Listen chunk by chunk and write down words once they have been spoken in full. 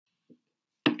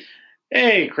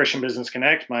Hey, Christian Business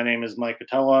Connect. My name is Mike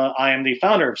Patella. I am the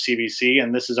founder of CBC,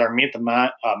 and this is our Meet the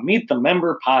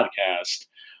Member podcast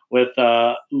with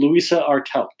Louisa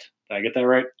Artelt. Did I get that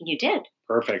right? You did.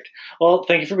 Perfect. Well,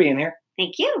 thank you for being here.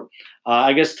 Thank you.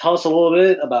 I guess tell us a little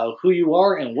bit about who you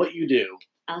are and what you do.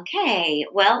 Okay.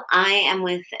 Well, I am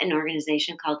with an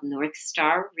organization called North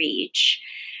Star Reach.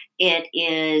 It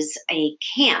is a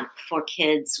camp for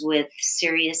kids with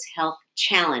serious health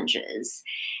challenges.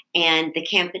 And the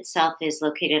camp itself is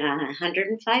located on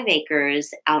 105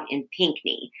 acres out in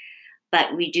Pinckney.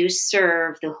 But we do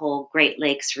serve the whole Great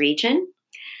Lakes region.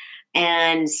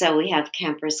 And so we have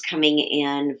campers coming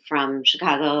in from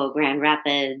Chicago, Grand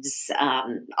Rapids,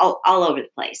 all over the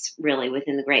place, really,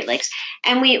 within the Great Lakes.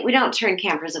 And we don't turn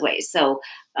campers away. So,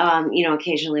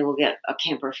 occasionally we'll get a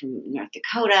camper from North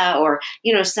Dakota or,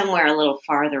 somewhere a little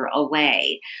farther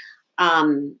away.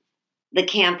 The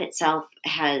camp itself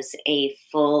has a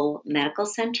full medical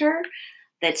center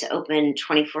that's open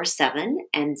 24/7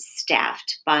 and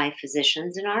staffed by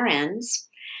physicians and RNs.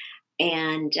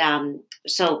 And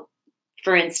so,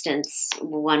 for instance,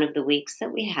 one of the weeks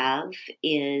that we have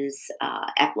is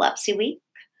Epilepsy Week.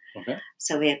 Okay.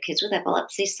 So we have kids with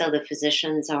epilepsy. So the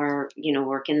physicians are,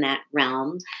 work in that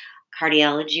realm.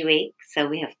 Cardiology Week. So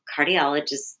we have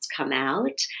cardiologists come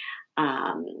out.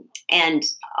 And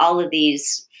all of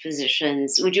these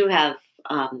physicians, we do have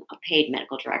a paid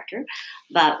medical director,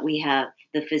 but we have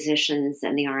the physicians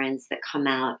and the RNs that come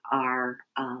out are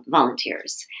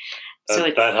volunteers. So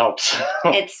that helps.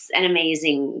 It's an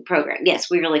amazing program. Yes,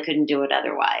 we really couldn't do it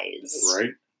otherwise. Right.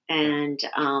 And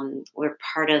we're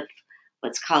part of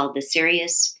what's called the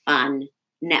Serious Fun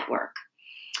Network.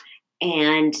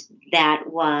 And that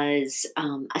was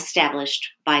established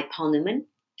by Paul Newman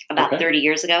about 30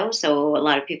 years ago. So a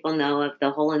lot of people know of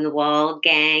the Hole in the Wall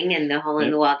gang and the Hole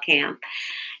in the Wall camp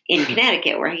in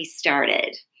Connecticut where he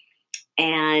started.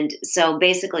 And so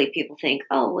basically people think,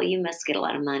 oh, well, you must get a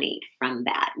lot of money from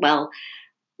that. Well,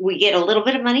 we get a little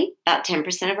bit of money, about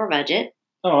 10% of our budget.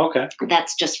 Oh, okay.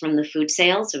 That's just from the food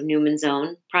sales of Newman's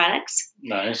own products.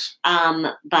 Nice.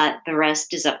 But the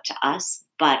rest is up to us.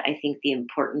 But I think the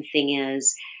important thing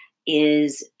is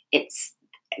it's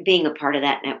being a part of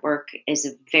that network is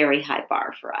a very high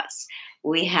bar for us.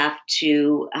 We have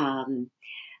to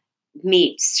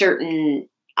meet certain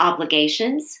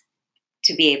obligations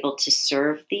to be able to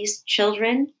serve these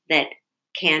children that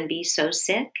can be so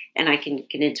sick. And I can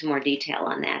get into more detail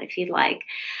on that if you'd like.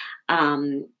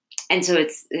 And so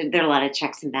there are a lot of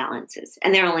checks and balances.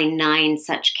 And there are only 9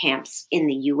 such camps in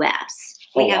the U.S.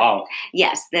 Wow.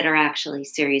 Yes, that are actually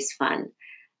Serious Fun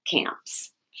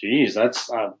camps. Jeez, that's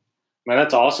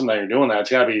awesome that you're doing that.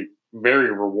 It's got to be very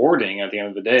rewarding at the end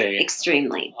of the day.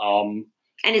 Extremely.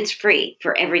 And it's free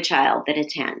for every child that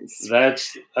attends.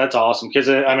 That's awesome because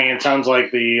it sounds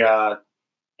like the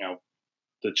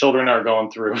children are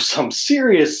going through some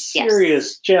serious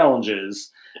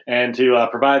challenges, and to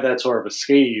provide that sort of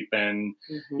escape and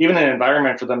even an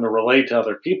environment for them to relate to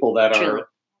other people that are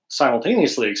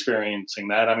simultaneously experiencing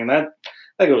that.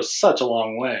 That goes such a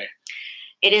long way.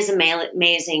 It is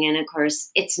amazing. And of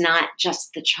course, it's not just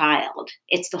the child,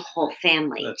 it's the whole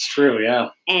family. That's true. Yeah.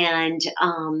 And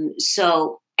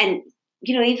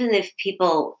even if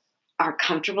people are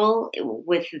comfortable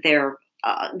with their,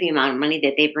 the amount of money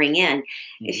that they bring in,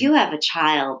 if you have a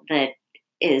child that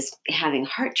is having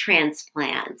heart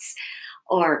transplants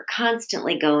or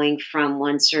constantly going from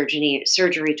one surgery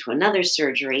to another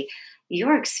surgery,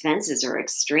 your expenses are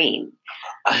extreme.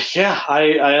 I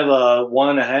have a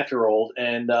 1.5-year-old,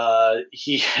 and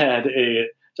he had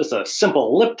just a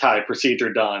simple lip tie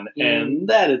procedure done, and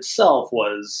that itself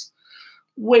was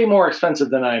way more expensive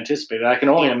than I anticipated. I can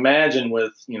only imagine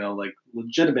with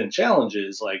legitimate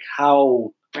challenges, like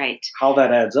how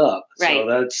that adds up. Right.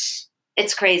 So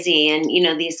it's crazy, and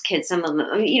these kids, some of them,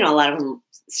 a lot of them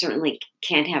certainly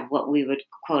can't have what we would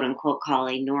quote unquote call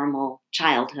a normal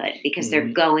childhood because they're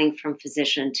going from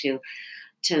physician to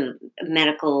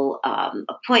medical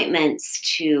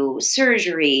appointments to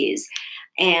surgeries.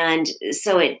 And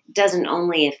so it doesn't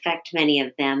only affect many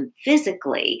of them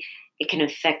physically, it can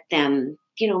affect them,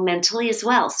 mentally as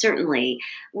well, certainly,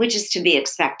 which is to be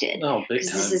expected. Oh, big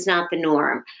because time. this is not the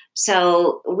norm.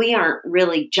 So we aren't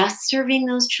really just serving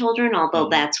those children, although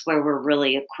that's where we're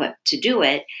really equipped to do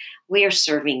it. We are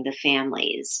serving the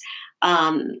families.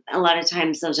 A lot of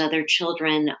times those other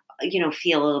children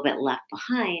feel a little bit left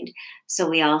behind. So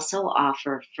we also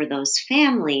offer for those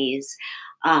families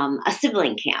a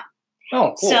sibling camp.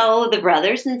 Oh, cool. So the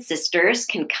brothers and sisters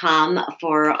can come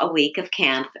for a week of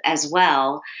camp as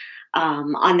well.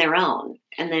 on their own.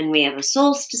 And then we have a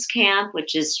solstice camp,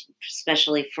 which is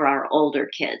especially for our older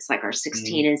kids, like our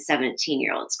 16 and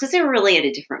 17-year-olds, because they're really at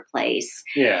a different place.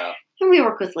 Yeah. And we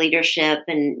work with leadership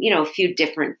and, a few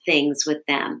different things with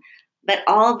them. But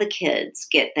all the kids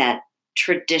get that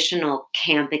traditional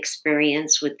camp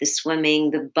experience with the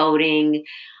swimming, the boating,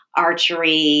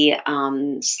 archery,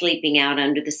 sleeping out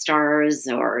under the stars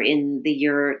or in the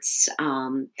yurts,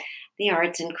 the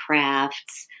arts and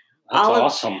crafts. That's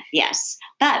awesome. Yes.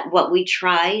 But what we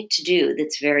try to do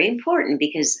that's very important,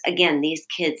 because, again, these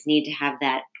kids need to have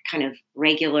that kind of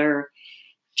regular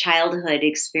childhood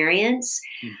experience.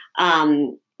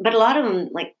 But a lot of them,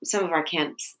 like some of our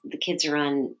camps, the kids are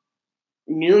on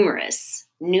numerous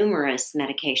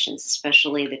medications,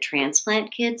 especially the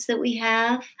transplant kids that we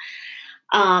have.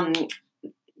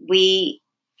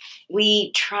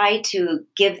 We try to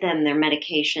give them their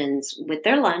medications with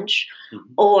their lunch,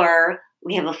 or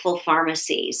we have a full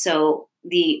pharmacy. So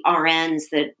the RNs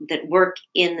that work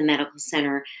in the medical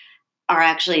center are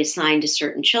actually assigned to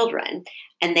certain children,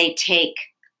 and they take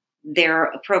their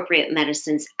appropriate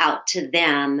medicines out to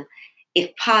them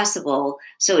if possible,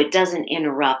 so it doesn't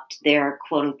interrupt their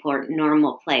quote unquote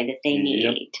normal play that they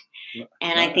need.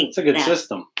 And I think it's a good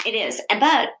system. It is.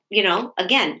 But,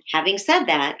 again, having said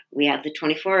that, we have the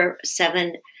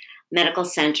 24/7 medical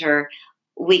center.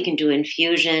 We can do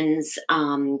infusions,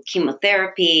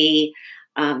 chemotherapy.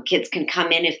 Kids can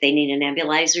come in if they need a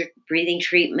nebulizer breathing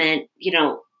treatment,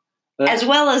 as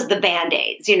well as the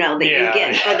Band-Aids, that you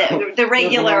get for the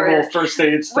regular the first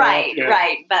aid stuff.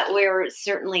 Right. But we're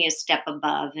certainly a step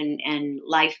above, and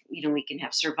life, we can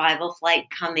have survival flight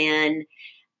come in.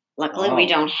 Luckily, we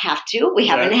don't have to. We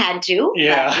haven't had to.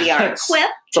 But we are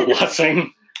equipped. It's a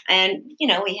blessing. And,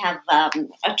 we have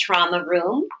a trauma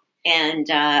room. And,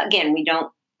 again, we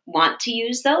don't want to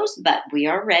use those, but we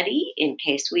are ready in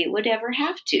case we would ever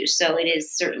have to. So it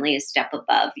is certainly a step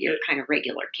above your kind of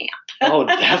regular camp. Oh,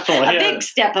 definitely. A big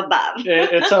step above.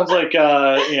 It sounds like,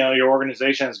 your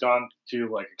organization has gone to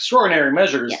like extraordinary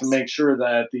measures to make sure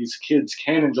that these kids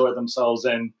can enjoy themselves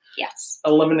and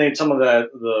eliminate some of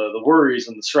the worries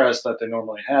and the stress that they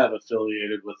normally have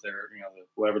affiliated with their,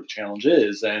 whatever the challenge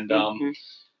is. And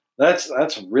that's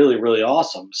really, really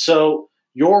awesome. So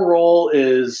your role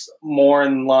is more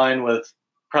in line with,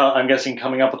 I'm guessing,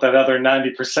 coming up with that other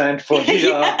 90% for the,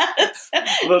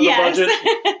 the budget.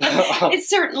 It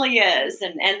certainly is.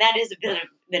 And that is a bit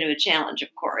of a challenge, of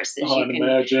course, as you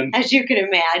can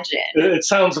imagine. It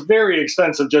sounds very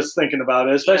expensive just thinking about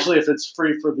it, especially if it's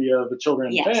free for the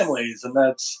children and families. And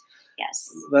that's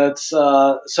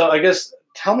so I guess,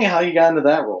 tell me how you got into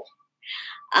that role.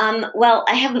 Well,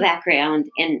 I have a background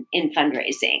in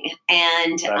fundraising,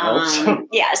 and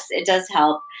yes, it does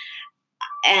help.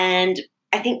 And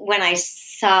I think when I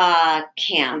saw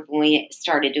camp, when we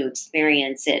started to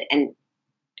experience it, and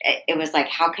it was like,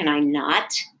 how can I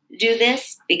not do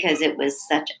this? Because it was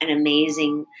such an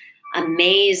amazing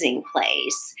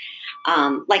place,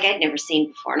 like I'd never seen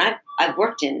before. And I've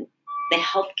worked in the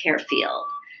healthcare field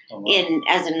in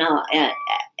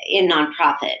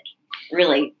nonprofit,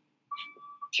 really,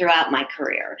 throughout my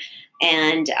career.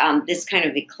 And this kind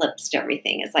of eclipsed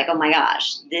everything. It's like, oh my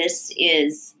gosh, this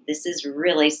is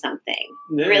really something.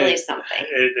 Really something.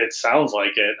 It sounds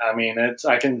like it. I mean,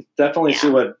 I can definitely see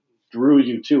what drew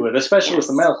you to it, especially with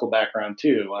the medical background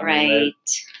too. I mean,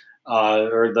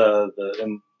 or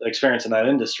the experience in that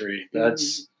industry.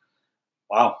 That's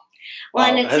wow. Well,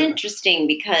 and it's interesting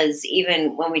because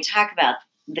even when we talk about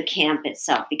the camp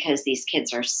itself, because these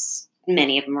kids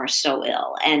many of them are so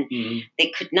ill, and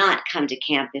they could not come to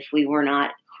camp if we were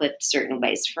not equipped certain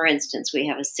ways. For instance, we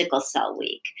have a sickle cell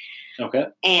week. Okay.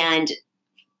 And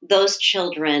those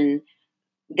children,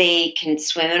 they can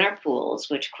swim in our pools,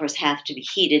 which of course have to be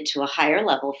heated to a higher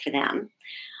level for them.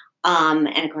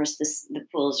 And of course, the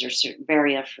pools are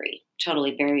barrier-free,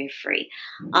 totally barrier-free.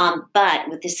 But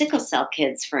with the sickle cell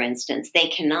kids, for instance, they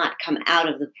cannot come out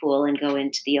of the pool and go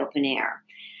into the open air.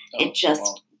 It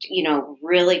just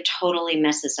really totally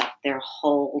messes up their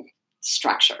whole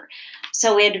structure.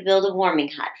 So we had to build a warming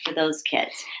hut for those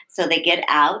kids. So they get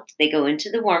out, they go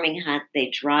into the warming hut, they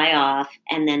dry off,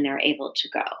 and then they're able to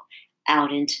go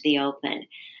out into the open.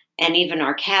 And even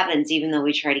our cabins, even though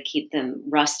we try to keep them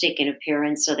rustic in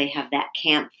appearance so they have that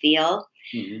camp feel,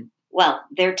 well,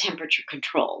 they're temperature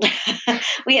controlled.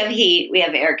 We have heat, we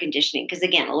have air conditioning, because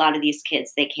again, a lot of these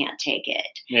kids, they can't take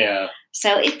it. Yeah.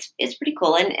 So it's pretty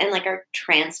cool. And like our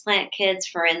transplant kids,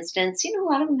 for instance, a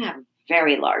lot of them have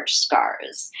very large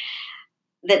scars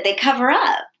that they cover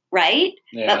up. right?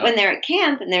 Yeah. But when they're at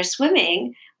camp and they're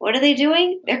swimming, what are they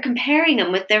doing? They're comparing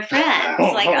them with their friends.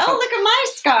 Like, oh, look at my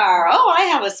scar. Oh, I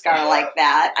have a scar like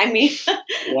that. I mean,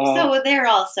 Wow. so they're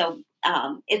also,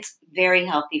 it's very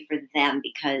healthy for them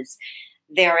because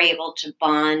they're able to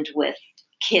bond with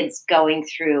kids going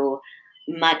through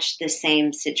much the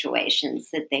same situations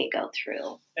that they go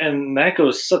through. And that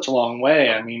goes such a long way.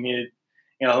 I mean, you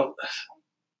know,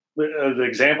 the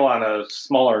example on a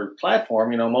smaller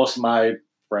platform, most of my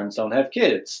friends don't have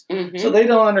kids. Mm-hmm. So they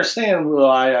don't understand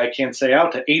why I can't stay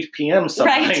out to 8 p.m. some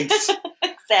Right. nights.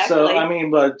 Exactly. So, I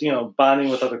mean, but, bonding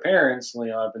with other parents,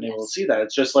 I've been able to see that.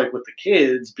 It's just like with the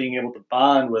kids, being able to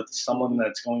bond with someone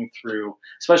that's going through,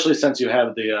 especially since you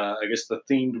have the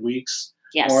themed weeks,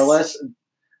 more or less,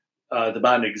 to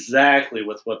bond exactly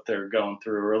with what they're going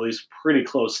through, or at least pretty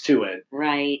close to it.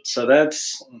 Right. So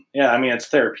that's, it's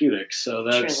therapeutic. So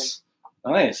that's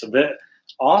nice. A bit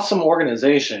awesome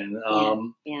organization.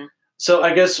 Yeah. So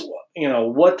I guess,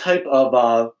 what type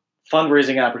of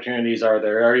fundraising opportunities are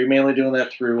there? Are you mainly doing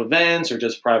that through events or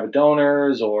just private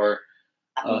donors, or?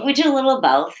 We do a little of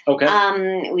both.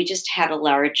 Okay. We just had a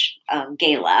large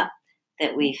gala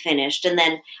that we finished, and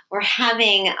then we're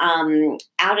having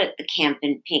out at the camp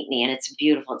in Pinckney, and it's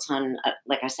beautiful. It's on,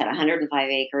 like I said, 105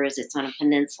 acres. It's on a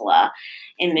peninsula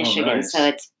in Michigan, nice.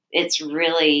 So it's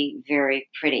really very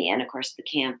pretty. And of course, the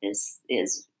camp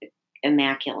is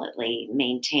immaculately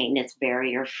maintained. It's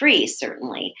barrier free,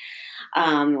 certainly.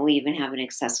 We even have an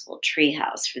accessible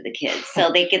treehouse for the kids,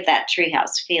 so they get that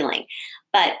treehouse feeling.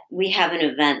 But we have an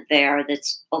event there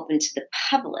that's open to the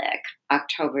public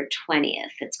October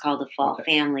 20th. It's called the Fall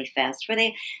Family Fest,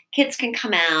 where kids can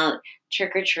come out,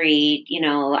 trick or treat.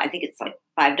 I think it's like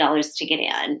 $5 to get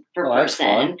in per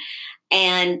person.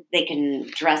 And they can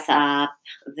dress up.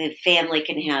 The family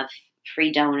can have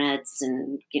free donuts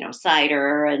and,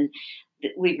 cider. And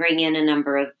we bring in a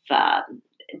number of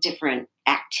different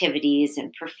activities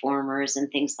and performers and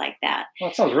things like that.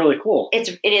 Well, that sounds really cool.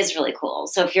 It is really cool.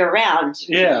 So if you're around,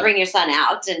 bring your son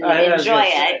out and enjoy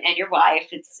it, and your wife.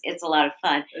 It's a lot of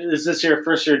fun. Is this your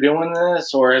first year doing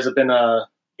this, or has it been a?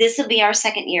 This will be our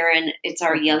second year, and it's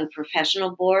our young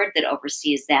professional board that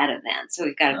oversees that event. So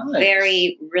we've got a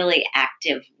very, really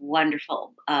active,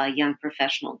 wonderful young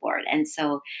professional board. And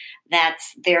so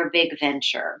that's their big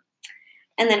venture.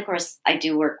 And then, of course, I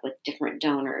do work with different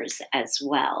donors as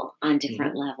well on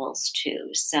different levels, too.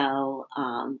 So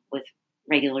with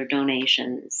regular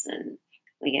donations, and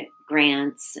we get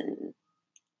grants and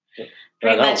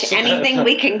pretty much anything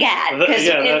we can get, because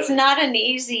it's not an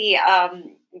easy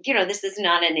this is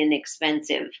not an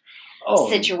inexpensive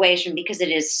situation, because it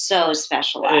is so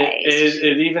specialized.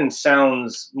 It even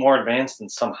sounds more advanced than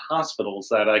some hospitals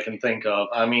that I can think of.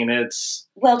 I mean,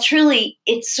 truly,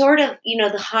 it's sort of,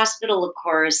 the hospital, of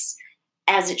course,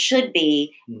 as it should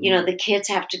be, the kids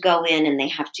have to go in and they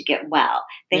have to get well.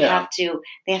 They have to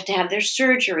have their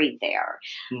surgery there.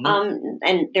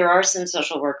 And there are some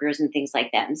social workers and things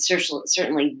like that. And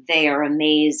certainly they are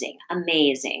amazing.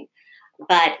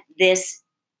 But this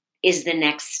is the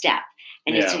next step.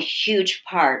 And it's a huge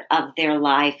part of their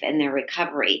life and their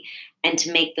recovery. And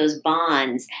to make those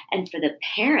bonds, and for the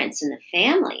parents and the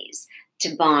families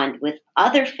to bond with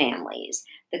other families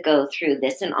that go through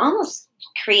this, and almost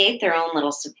create their own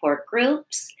little support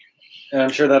groups. And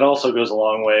I'm sure that also goes a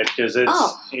long way, because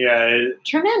it's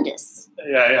tremendous.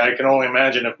 Yeah, I can only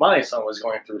imagine if my son was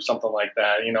going through something like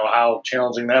that, how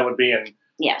challenging that would be. And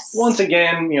once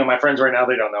again, my friends right now,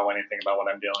 they don't know anything about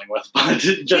what I'm dealing with, but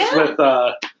just with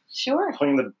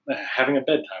having a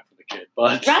bedtime for the kid.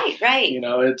 But right.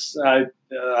 It's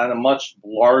on a much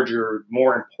larger,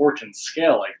 more important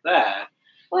scale like that.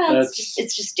 Well, it's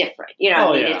just different.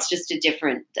 It's just a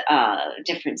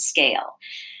different scale.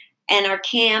 And our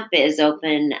camp is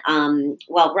open.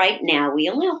 Right now we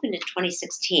only opened in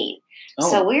 2016.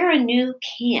 So we're a new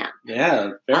camp.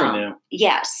 Yeah, very new.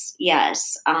 Yes.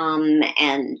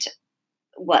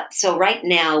 So right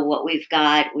now what we've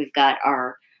got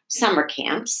our summer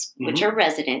camps, which are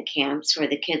resident camps where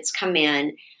the kids come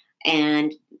in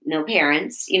and no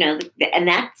parents, and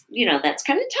that's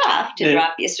kind of tough to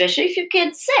drop you, especially if your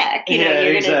kid's sick.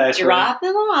 You're going to drop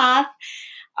them off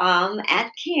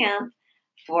at camp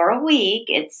for a week.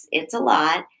 It's a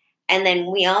lot. And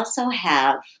then we also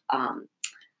have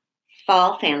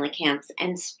fall family camps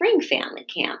and spring family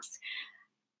camps.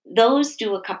 Those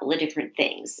do a couple of different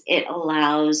things. It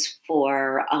allows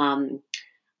for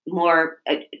more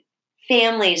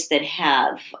families that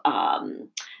have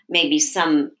maybe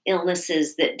some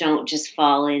illnesses that don't just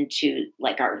fall into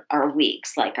like our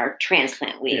weeks, like our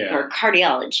transplant week or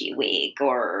cardiology week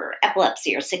or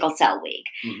epilepsy or sickle cell week.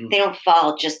 They don't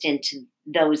fall just into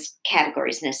those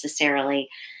categories necessarily.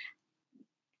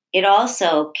 It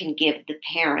also can give the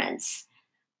parents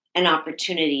an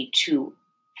opportunity to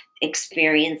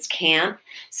experience camp.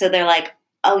 So they're like,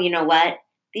 oh, you know what?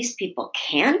 These people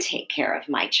can take care of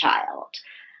my child,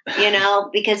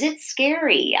 because it's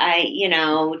scary.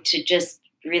 To just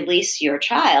release your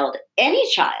child, any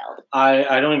child.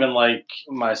 I don't even like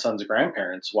my son's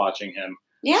grandparents watching him.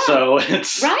 Yeah. So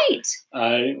it's right.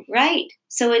 Right.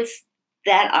 So it's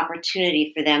that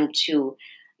opportunity for them to,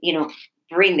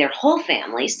 bring their whole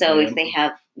family. So if they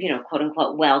have, quote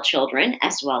unquote, well children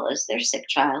as well as their sick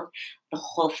child, the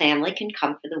whole family can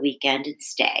come for the weekend and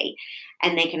stay.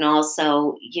 And they can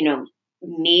also,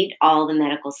 meet all the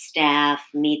medical staff,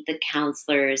 meet the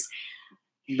counselors.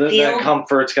 That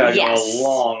comfort's got to go a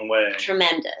long way.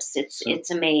 Tremendous. It's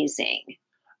amazing.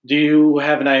 Do you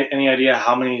have any idea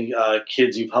how many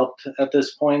kids you've helped at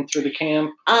this point through the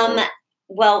camp?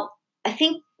 Well, I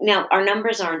think now our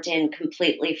numbers aren't in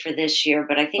completely for this year,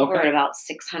 but I think we're at about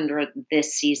 600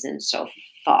 this season so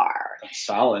far. That's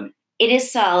solid. It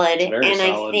is solid. Very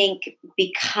solid. I think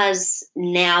because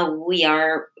now we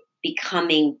are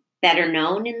becoming better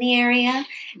known in the area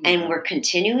and we're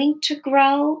continuing to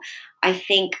grow, I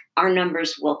think our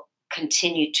numbers will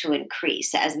continue to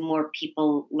increase as more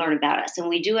people learn about us. And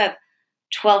we do have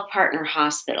 12 partner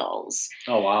hospitals.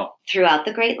 Oh, wow. Throughout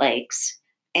the Great Lakes.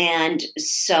 And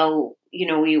so,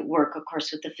 we work, of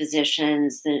course, with the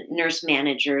physicians, the nurse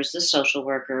managers, the social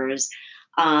workers,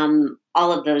 all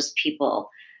of those people.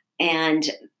 And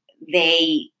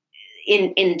they,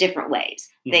 in different ways,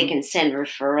 they can send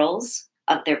referrals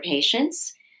of their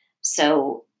patients.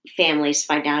 So families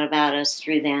find out about us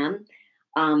through them.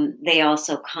 They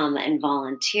also come and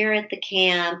volunteer at the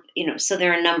camp, so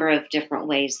there are a number of different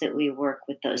ways that we work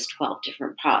with those 12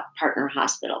 different partner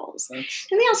hospitals. And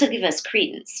they also give us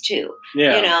credence too.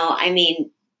 Yeah.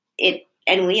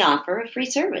 And we offer a free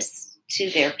service to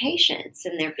their patients,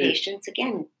 and their patients,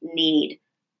 again, need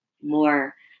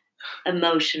more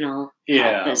emotional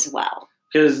help as well.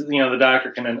 Because, the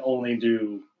doctor can only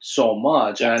do so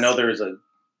much. Yes. And I know there's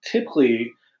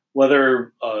typically,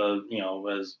 whether,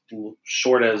 as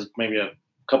short as maybe a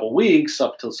couple weeks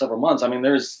up to several months,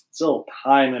 there's still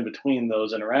time in between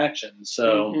those interactions.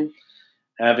 So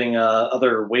having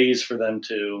other ways for them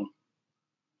to,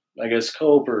 I guess,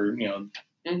 cope or,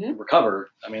 recover,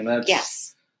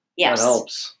 that's, that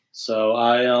helps.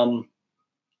 So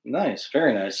nice,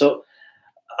 very nice. So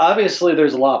obviously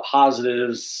there's a lot of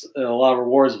positives, and a lot of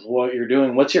rewards with what you're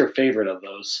doing. What's your favorite of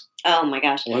those? Oh my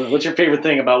gosh. What's your favorite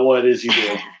thing about what it is you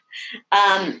do?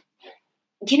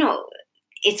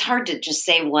 It's hard to just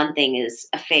say one thing is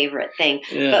a favorite thing.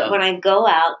 Yeah. But when I go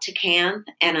out to camp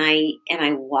and I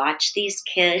watch these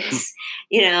kids,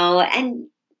 and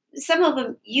some of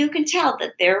them, you can tell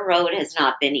that their road has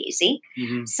not been easy.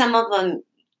 Mm-hmm. Some of them,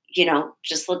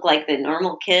 just look like the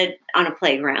normal kid on a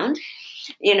playground,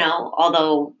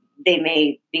 although they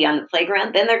may be on the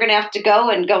playground, then they're going to have to go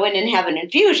in and have an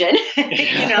infusion, but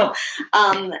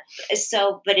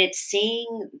it's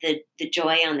seeing the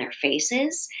joy on their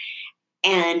faces,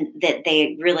 and that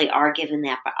they really are given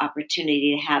that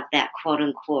opportunity to have that quote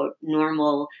unquote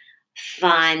normal,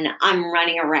 fun, I'm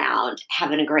running around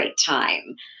having a great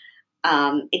time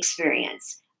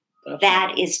experience. Definitely.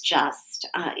 That is just,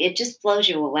 it just blows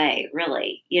you away,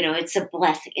 really. It's a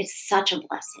blessing. It's such a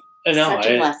blessing. Such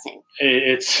a blessing.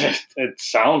 It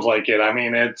sounds like it.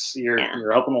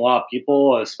 You're helping a lot of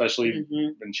people, especially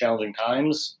in challenging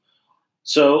times.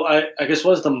 So I guess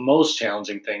what's the most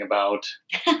challenging thing about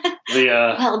the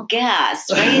well, gas,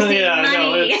 raising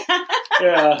money.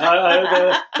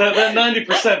 That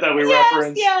 90% that we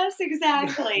referenced. Yes,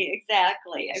 exactly.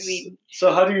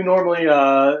 So how do you normally?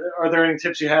 Are there any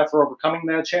tips you have for overcoming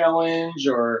that challenge,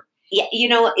 or? Yeah,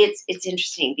 it's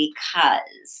interesting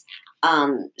because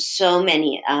so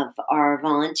many of our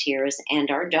volunteers and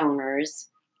our donors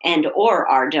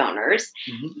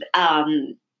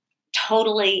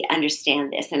totally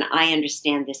understand this, and I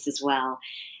understand this as well.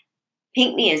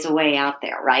 Pinkney is a way out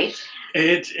there, right?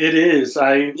 It is.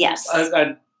 Yes.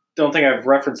 I don't think I've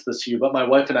referenced this to you, but my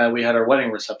wife and I, we had our wedding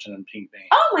reception in Pinkney.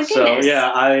 Oh my goodness!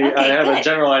 So I have a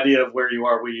general idea of where you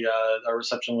are. We our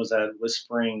reception was at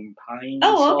Whispering Pines.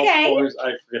 Oh, okay.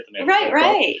 I forget the name.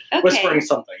 Right. Okay. Whispering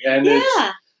something, and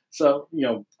it's so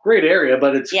great area,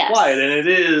 but it's quiet, and it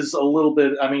is a little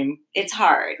bit. It's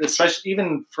hard, especially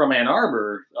even from Ann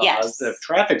Arbor. The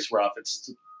traffic's rough. It's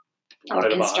or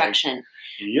construction.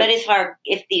 Yep. But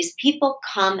if these people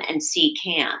come and see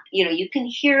camp, you can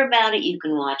hear about it, you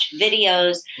can watch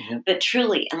videos, but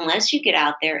truly, unless you get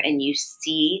out there and you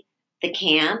see the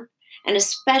camp, And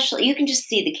especially, you can just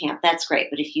see the camp. That's great.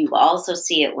 But if you also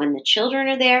see it when the children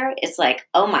are there, it's like,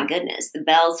 oh my goodness, the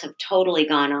bells have totally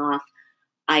gone off.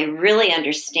 I really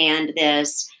understand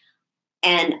this.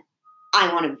 And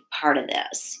I want to be part of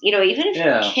this. Even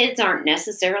if kids aren't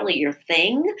necessarily your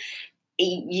thing,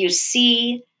 you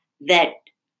see that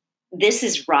this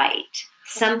is right.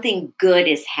 Something good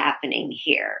is happening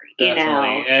here.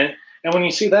 Definitely. And when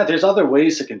you see that, there's other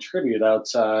ways to contribute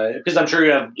outside, because I'm sure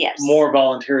you have more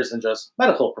volunteers than just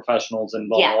medical professionals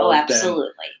involved. Yeah, oh,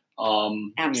 absolutely.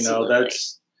 Absolutely.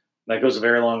 That goes a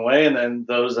very long way. And then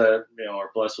those that are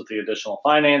blessed with the additional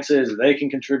finances, they can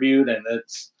contribute, and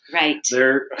it's right.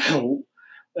 They're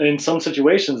in some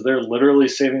situations they're literally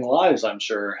saving lives. I'm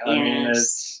sure. Yes. I mean,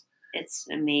 it's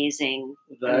amazing.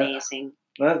 Amazing.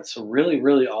 That's really,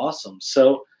 really awesome.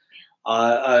 So,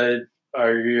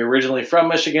 are you originally from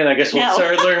Michigan? I guess we'll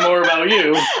start learning more about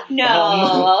you.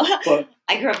 No.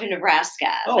 I grew up in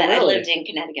Nebraska, but really? I lived in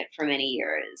Connecticut for many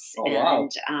years. Wow.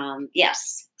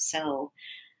 Yes, so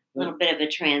a little bit of a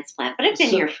transplant, but I've been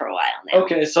here for a while now.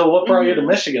 Okay, so what brought you to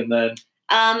Michigan then?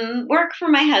 Work for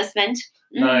my husband.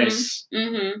 Nice.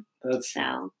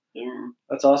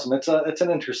 That's awesome. It's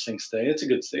an interesting state. It's a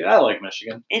good state. I like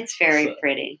Michigan. It's very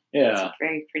pretty. Yeah, it's a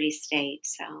very pretty state.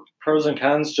 So pros and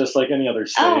cons, just like any other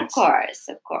state. Oh, of course.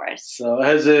 So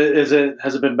has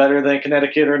it been better than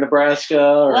Connecticut or Nebraska?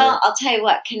 Or? Well, I'll tell you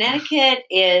what. Connecticut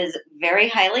is very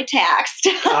highly taxed.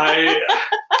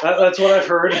 That's what I've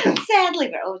heard. Sadly,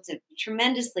 but it's a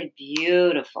tremendously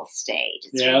beautiful state.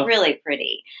 It's really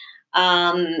pretty.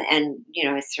 And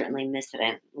I certainly miss it. I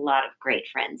have a lot of great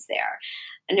friends there.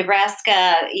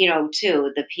 Nebraska,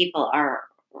 too, the people are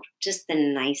just the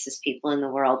nicest people in the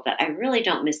world, but I really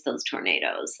don't miss those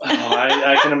tornadoes.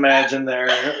 I can imagine there.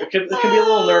 It can be a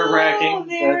little nerve-wracking.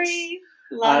 Very.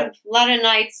 A lot of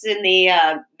nights in the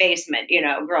basement,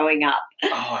 growing up.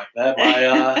 Oh, I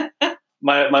bet.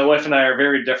 My wife and I are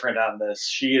very different on this.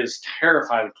 She is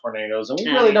terrified of tornadoes, and we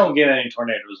really don't get any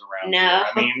tornadoes around here.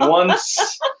 I mean,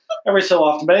 once every so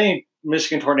often, but any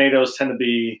Michigan tornadoes tend to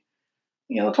be,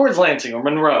 towards Lansing or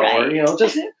Monroe, or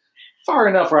just far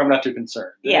enough where I'm not too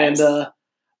concerned. Yes. And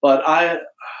but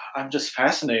I'm just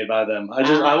fascinated by them.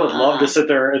 I would love to sit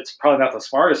there. It's probably not the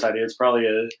smartest idea. It's probably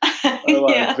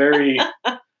a very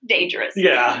dangerous.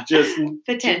 Yeah, just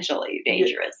potentially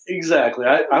dangerous. Exactly.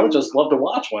 I would just love to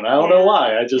watch one. I don't know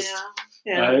why.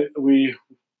 We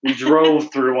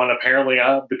drove through one apparently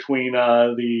between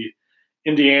the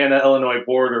Indiana-Illinois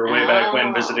border way back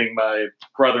when, visiting my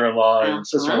brother-in-law and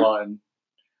sister-in-law in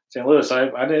St. Louis.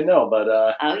 I didn't know, but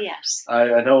oh yes,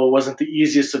 I know it wasn't the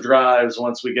easiest of drives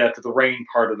once we got to the rain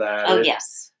part of that. Oh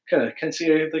yes, can see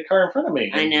the car in front of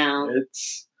me. I know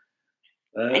it's.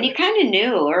 And you kind of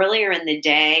knew earlier in the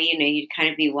day, you'd kind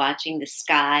of be watching the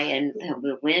sky and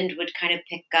the wind would kind of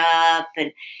pick up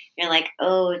and you're like,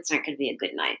 oh, it's not going to be a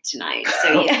good night tonight.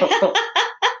 So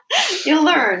you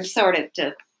learn sort of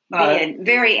to be a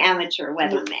very amateur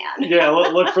weatherman. Yeah,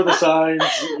 look for the signs.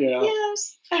 Yeah.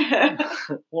 Yes.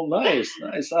 Well, nice.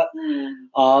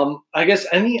 I guess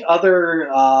any other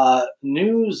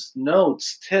news,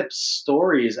 notes, tips,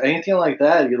 stories, anything like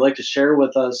that you'd like to share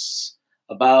with us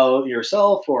about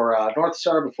yourself or North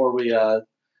Star before we...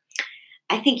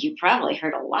 I think you probably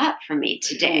heard a lot from me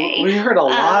today. We heard a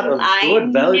lot of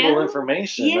good, valuable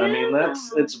information. Yeah. I mean,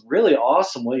 it's really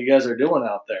awesome what you guys are doing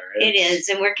out there. It is,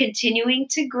 and we're continuing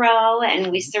to grow,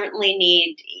 and we certainly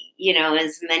need,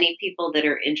 as many people that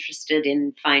are interested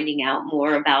in finding out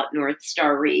more about North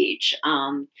Star Reach.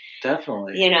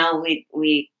 Definitely.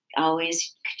 We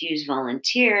always could use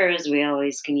volunteers. We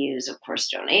always can use, of course,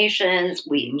 donations.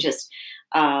 We just...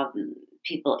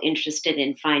 people interested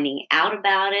in finding out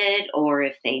about it, or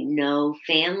if they know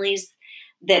families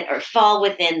that fall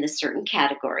within the certain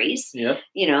categories,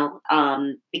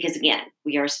 because again,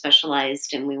 we are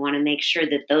specialized and we want to make sure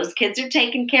that those kids are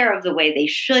taken care of the way they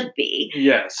should be.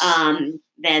 Yes.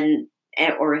 Then,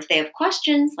 or if they have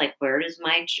questions like, where does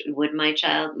my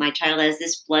child has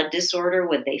this blood disorder,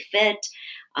 would they fit?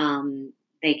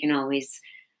 They can always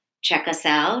check us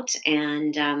out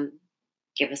and,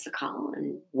 give us a call.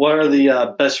 And what are the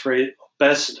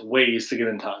best ways to get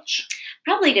in touch?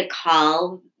 Probably to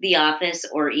call the office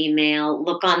or email.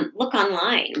 Look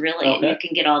online, really. Okay. And you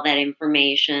can get all that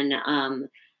information.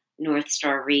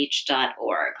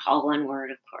 NorthstarReach.org. All one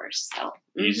word, of course. So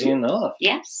easy enough.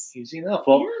 Yes. Easy enough.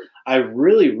 Well, I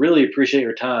really, really appreciate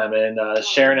your time and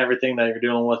sharing everything that you're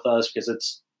doing with us, because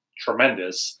it's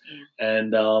tremendous.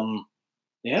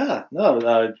 Yeah.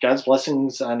 And God's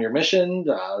blessings on your mission.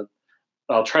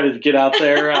 I'll try to get out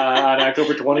there on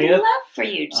October 20th. I'd love for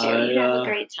you to. You have a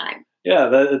great time. Yeah,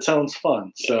 it sounds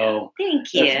fun. So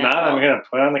thank you. If not, I'm going to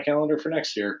put it on the calendar for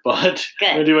next year. But Good.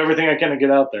 I'm going to do everything I can to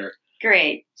get out there.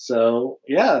 Great. So,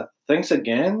 yeah, thanks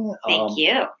again. Thank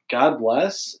you. God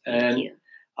bless. Thank you.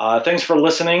 Thanks for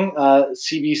listening,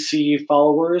 CBC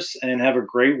followers, and have a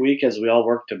great week as we all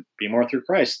work to be more through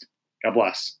Christ. God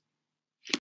bless.